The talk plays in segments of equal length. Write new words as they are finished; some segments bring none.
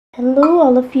Hello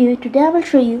all of you, today I will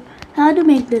show you how to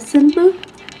make this simple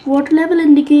water level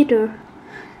indicator.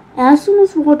 As soon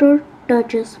as water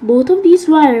touches both of these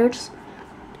wires,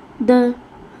 the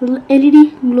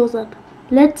LED glows up.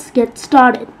 Let's get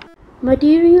started.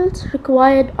 Materials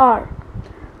required are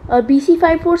a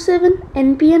BC547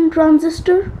 NPN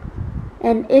transistor,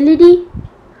 an LED,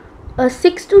 a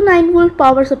 6 to 9 volt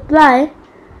power supply,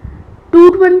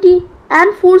 220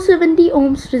 and 470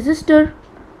 ohms resistor,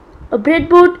 a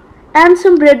breadboard and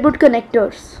some breadboard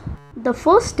connectors. The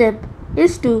first step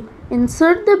is to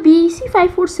insert the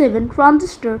BC547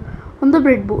 transistor on the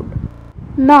breadboard.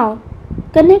 Now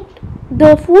connect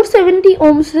the 470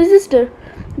 ohms resistor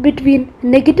between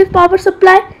negative power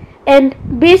supply and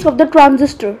base of the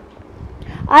transistor.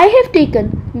 I have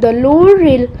taken the lower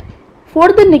rail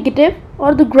for the negative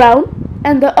or the ground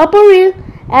and the upper rail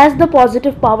as the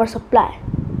positive power supply.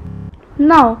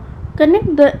 Now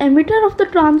connect the emitter of the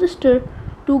transistor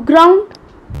to ground.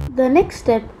 The next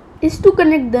step is to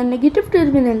connect the negative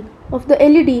terminal of the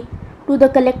LED to the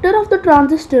collector of the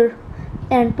transistor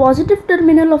and positive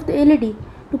terminal of the LED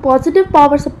to positive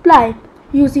power supply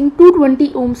using 220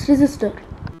 ohms resistor.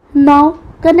 Now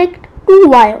connect two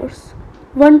wires,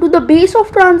 one to the base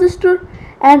of transistor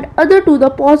and other to the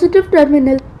positive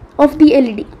terminal of the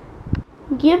LED.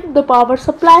 Give the power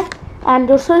supply and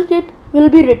your circuit will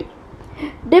be ready.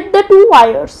 Dip the two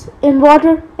wires in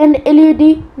water and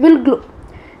LED will glow.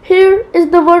 Here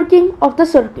is the working of the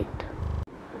circuit.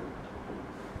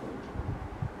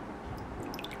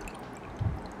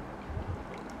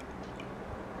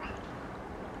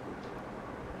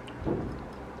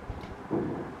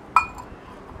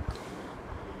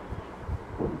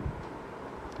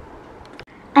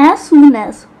 As soon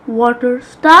as water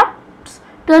starts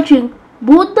touching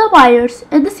both the wires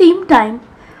at the same time,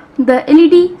 the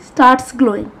LED starts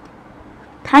glowing.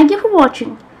 Thank you for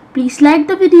watching. Please like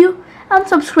the video and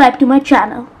subscribe to my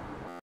channel.